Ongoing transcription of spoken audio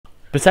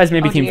Besides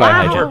maybe Team dear.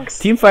 Fire Hydrant.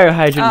 Team Fire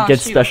Hydrant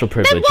gets special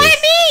privileges. Then why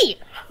me?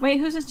 Wait,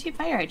 who's this Team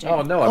Fire Hydrant?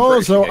 Oh no, I'm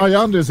Oh, so British.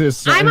 Ayandis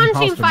is. I'm on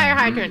imposter Team Fire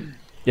now. Hydrant.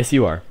 Yes,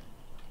 you are.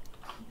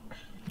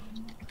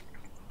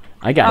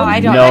 I got I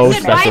don't- no I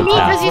said why special me? Because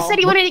talent. you said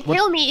you wanted to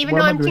kill me, even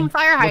though what I'm am I Team doing?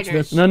 Fire What's Hydrant.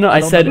 this? No, I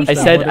don't said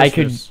understand. What I is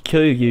could this?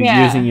 kill you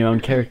Yeah. using your own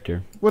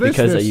character. What is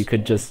because this? you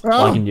could just Oh,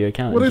 log into your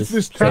account what and is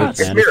just this say task?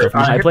 ban stuff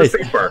from a high hit the place.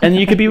 spacebar. And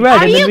you could be red,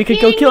 Are and then you we could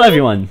go kidding kill me?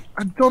 everyone.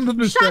 I don't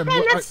understand. Shotgun,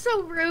 what- that's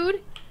so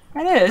rude.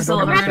 That is a I don't little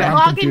I'm gonna have bit. to I'm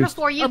log in confused.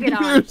 before you I'm get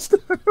on. confused.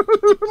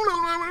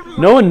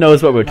 No one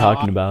knows what we're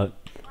talking about.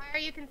 Why are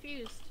you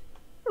confused?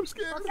 I'm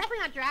scared. Well, it's definitely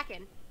not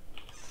Draken.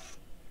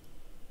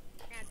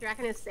 Yeah,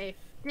 Draken is safe.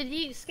 Did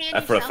you scan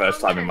That's for the yourself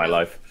first on time that in or my no?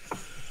 life.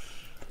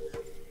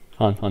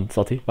 Hold on,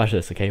 Salty. Watch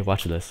this, okay?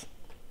 Watch this.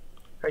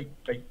 Hey,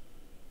 hey.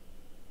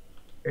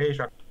 Hey,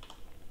 Shark.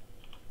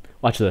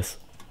 Watch this.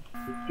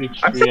 I'm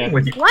sitting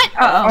with you. What?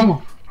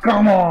 Uh-oh.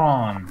 Come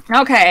on.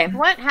 Okay.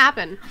 What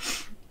happened?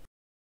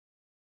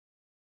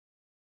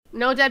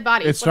 No dead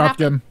bodies. It's What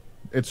happened?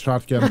 shotgun. It's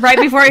shotgun. Right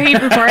before he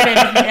recorded.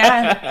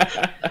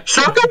 Yeah.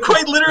 Shotgun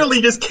quite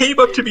literally just came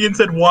up to me and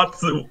said, watch.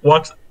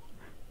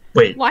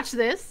 Wait. Watch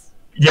this.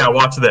 Yeah,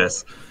 watch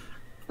this.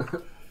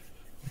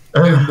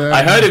 And then-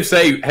 I heard him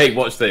say, hey,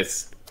 watch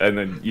this. And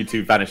then you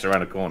two vanished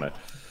around a corner.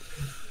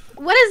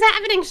 What is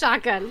happening,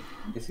 Shotgun?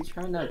 Is he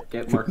trying to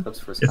get more clips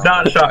for his It's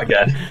not a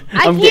shotgun.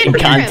 I I'm can't getting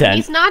hear him. content.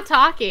 He's not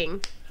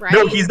talking, right?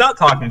 No, he's not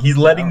talking. He's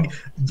letting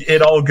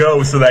it all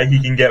go so that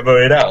he can get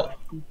voted out.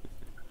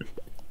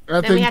 I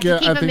Then we have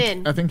think. to keep him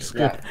in. I think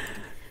skip. Yeah.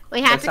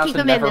 We have It's to not keep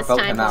to him in never this vote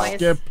time, him out. boys.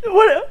 Skip.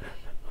 What?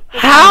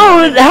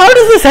 How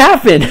does this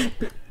happen?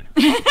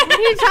 What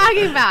are you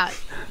talking about?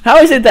 How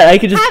is it that I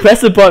could just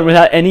press the button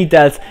without any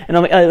deaths, and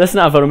I'm like, let's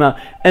not vote him out.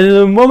 And then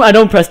the moment I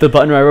don't press the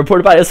button or I report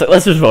about it, it's like,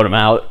 let's just vote him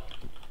out.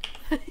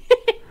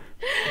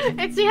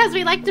 It's because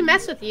we like to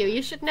mess with you.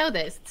 You should know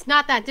this. It's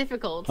not that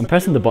difficult. I'm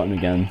pressing the button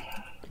again.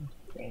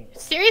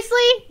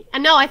 Seriously?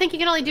 No, I think you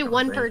can only do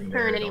one per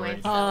turn anyway.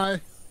 Hi.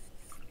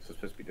 So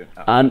supposed to be doing.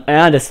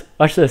 And this,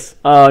 watch this.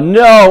 Oh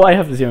no, I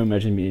have 0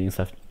 emergency meetings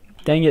left.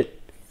 Dang it.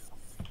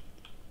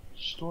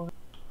 I'm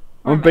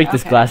gonna break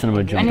this Okay. glass and I'm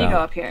gonna I jump need to go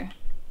out. up here.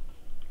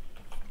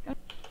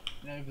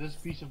 This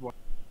piece of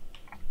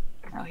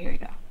Oh, here we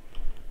go.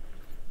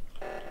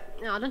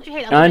 No, don't you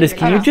hate Andis,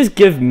 can you elevators? just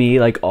give me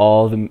like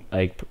all the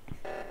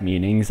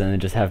meetings and then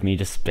just have me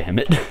just spam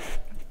it?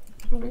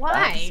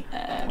 Why?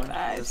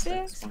 5,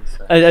 6.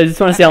 I just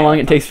want to see how long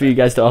it takes for you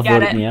guys to all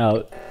Got vote it. me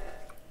out.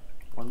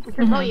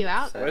 To blow you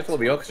out? Where's all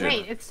the oxygen?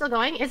 Wait, it's still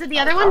going? Is it the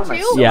other one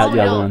too? Yeah, Oh,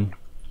 the other no. one.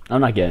 I'm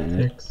not getting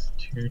it.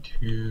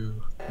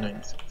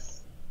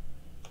 62296.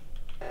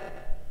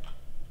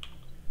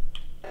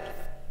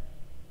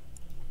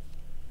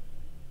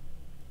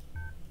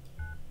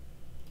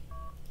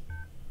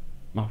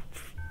 Oh,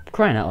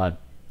 crying out loud.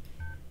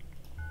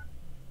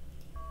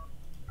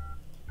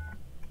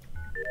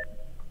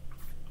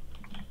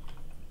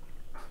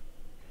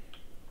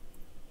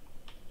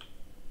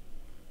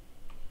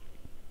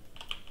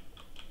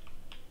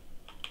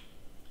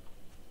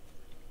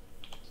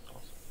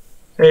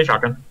 Hey,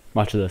 shotgun.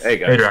 Watch this. Hey,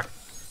 guys. Hey, Drac.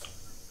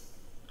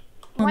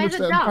 Why is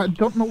it Understand. I dumb?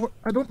 don't know.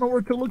 I don't know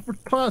where to look for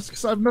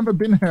tasks. I've never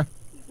been here.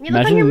 You look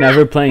Imagine on your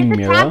never map. playing Hit the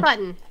Miro. tab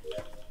button.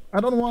 I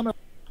don't want to.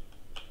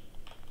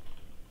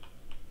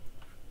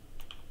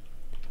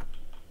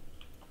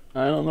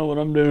 I don't know what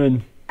I'm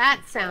doing.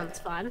 That sounds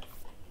fun.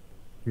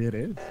 It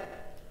is.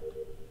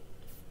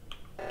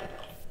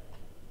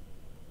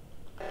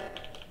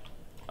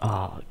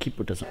 Oh,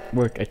 keyboard doesn't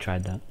work. I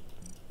tried that.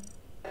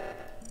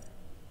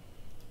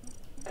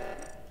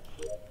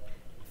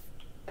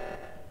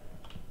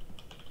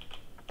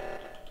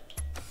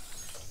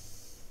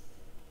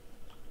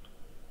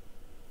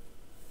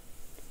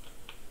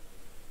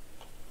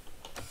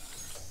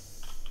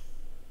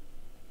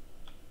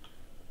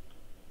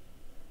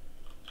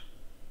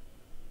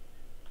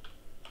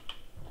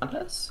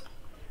 Iondas?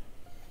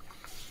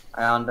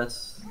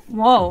 Iondas.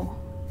 Whoa.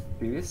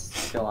 Did you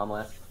just kill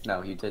Omelette?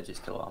 No, you did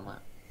just kill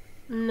Omelette.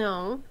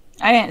 No.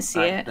 I didn't see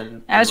Alright, it.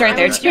 then- I was right I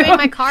there was too. doing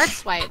my card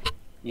swipe.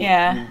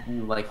 Yeah.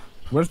 You, like,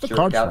 Where's the jerked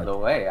card out swipe? the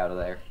way out of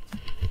there.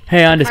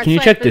 Hey, Andis, Card can you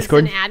swipe check was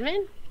Discord? An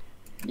admin?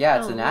 Yeah,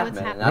 it's Oh, an what's admin, and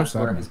happening? that's Where's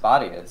where admin? his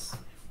body is.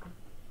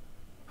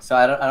 So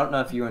I don't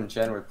know if you and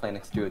Jen were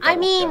planning to do a double I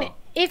mean, kill.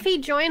 if he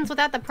joins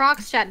without the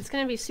prox chat, it's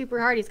gonna be super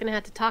hard. He's gonna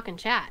have to talk and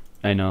chat.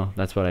 I know.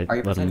 That's what I Are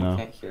you let him pretending you know.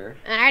 can't hear?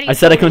 And already I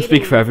said I told couldn't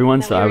speak Aiden for everyone,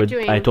 that so we I were would.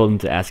 doing I told him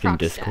to ask in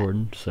prox chat.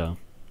 Discord. So.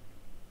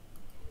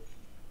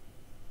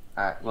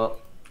 Alright, well,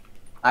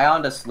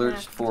 Iondas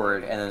lurched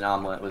forward, and then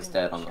Omelette was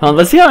dead on the Hold on,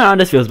 let's see how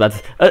Iondas feels about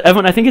this.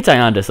 Everyone, I think it's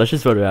Iondas. Let's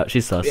just vote her out.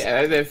 She's sus.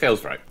 Yeah, it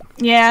feels right.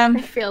 Yeah.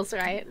 It feels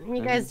right.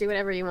 You guys do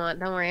whatever you want.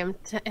 Don't worry,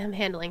 I'm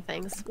handling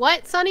things.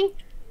 What, Sonny?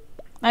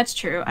 That's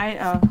true.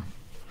 My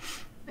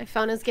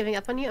phone is giving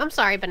up on you. I'm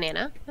sorry,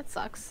 Banana. That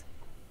sucks.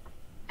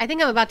 I think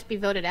I'm about to be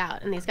voted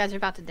out, and these guys are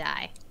about to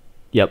die.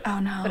 Yep. Oh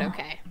no. But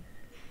okay.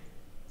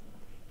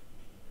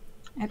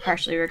 I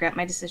partially regret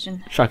my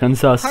decision Shotgun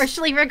sus.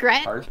 Partially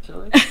regret.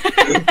 Partially.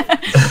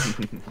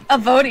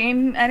 of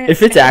voting. I didn't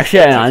If it's think- actually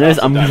Ayana's,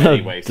 I'm Done gonna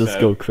anyway, just so-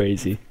 go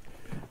crazy.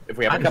 If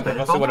we have a I'm couple of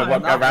us who want to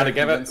I'm go not around very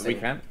together, we convincing.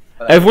 can.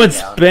 But I Everyone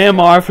think, yeah, spam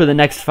R for the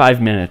next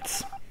 5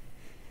 minutes.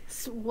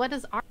 What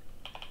is our?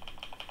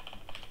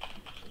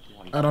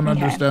 I don't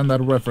Okay. understand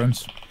that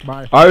reference.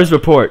 Bye. R's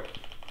report.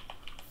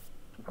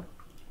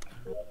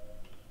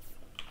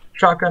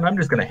 Shotgun, I'm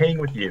just gonna hang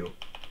with you.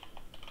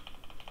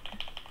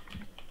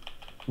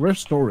 Where's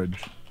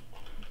storage?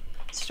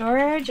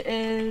 Storage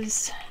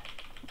is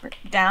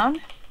down.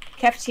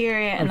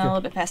 Cafeteria and Okay. a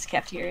little bit past the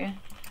cafeteria.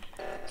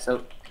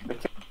 So, the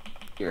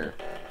here.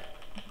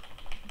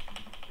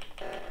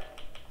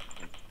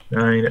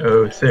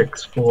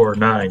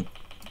 90649.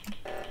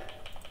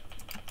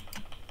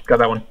 Got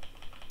that one.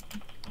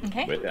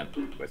 Okay. We're done.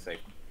 We're safe.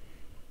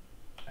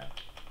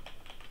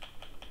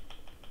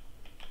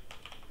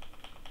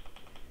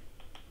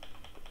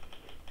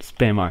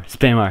 Spam R,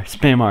 spam R,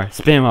 spam R,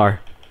 spam R.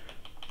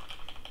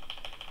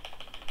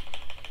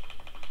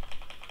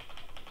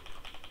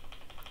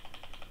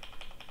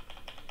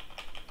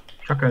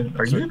 Shotgun,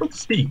 are you able to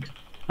speak?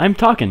 I'm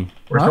talking.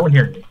 Or is Huh? no one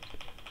hearing me?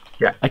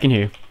 I can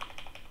hear you.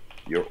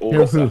 You're all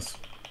Here's who? sus.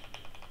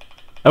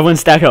 Everyone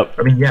stack up.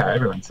 I mean, yeah,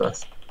 everyone's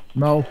sus.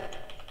 No.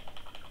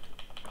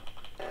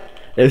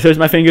 There's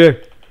my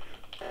finger.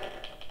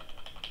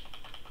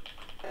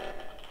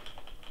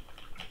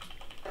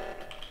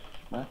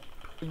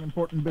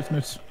 Important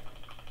business.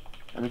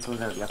 I mean,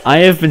 someone's out. Yep. I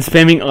have been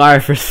spamming R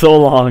for so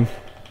long.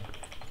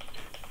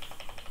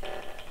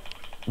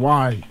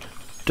 Why?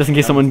 Just in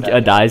case someone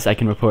dies, I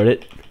can report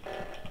it.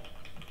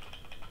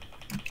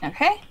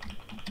 Okay.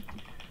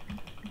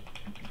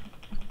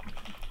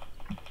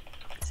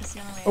 Is this the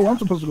only way Oh, I'm out?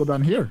 supposed to go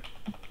down here.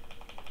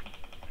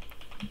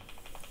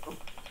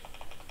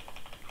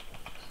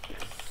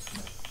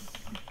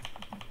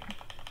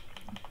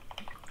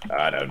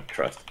 I don't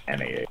trust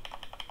any.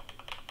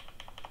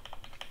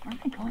 Where am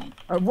I going?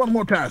 I have one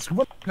more task. One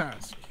more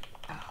task.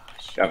 Oh,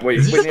 shit. We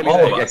Is it just nearly all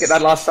there. of Yeah, us? get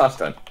that last task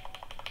done.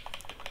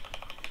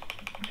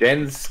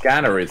 Jen's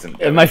scanner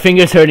isn't. My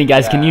finger's hurting,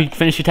 guys. Can Yeah. you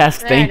finish your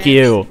task? There Thank it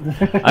you.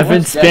 I've been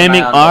What's Jen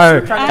spamming around? R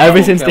We're trying to ever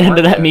double since the kill, end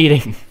of that aren't we?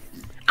 meeting.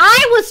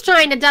 I was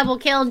trying to double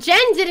kill. Jen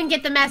didn't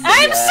get the message.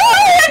 I'm Yeah.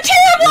 sorry, I'm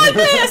terrible at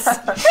this!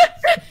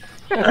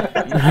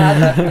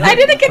 I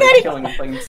didn't get any. Killing in plain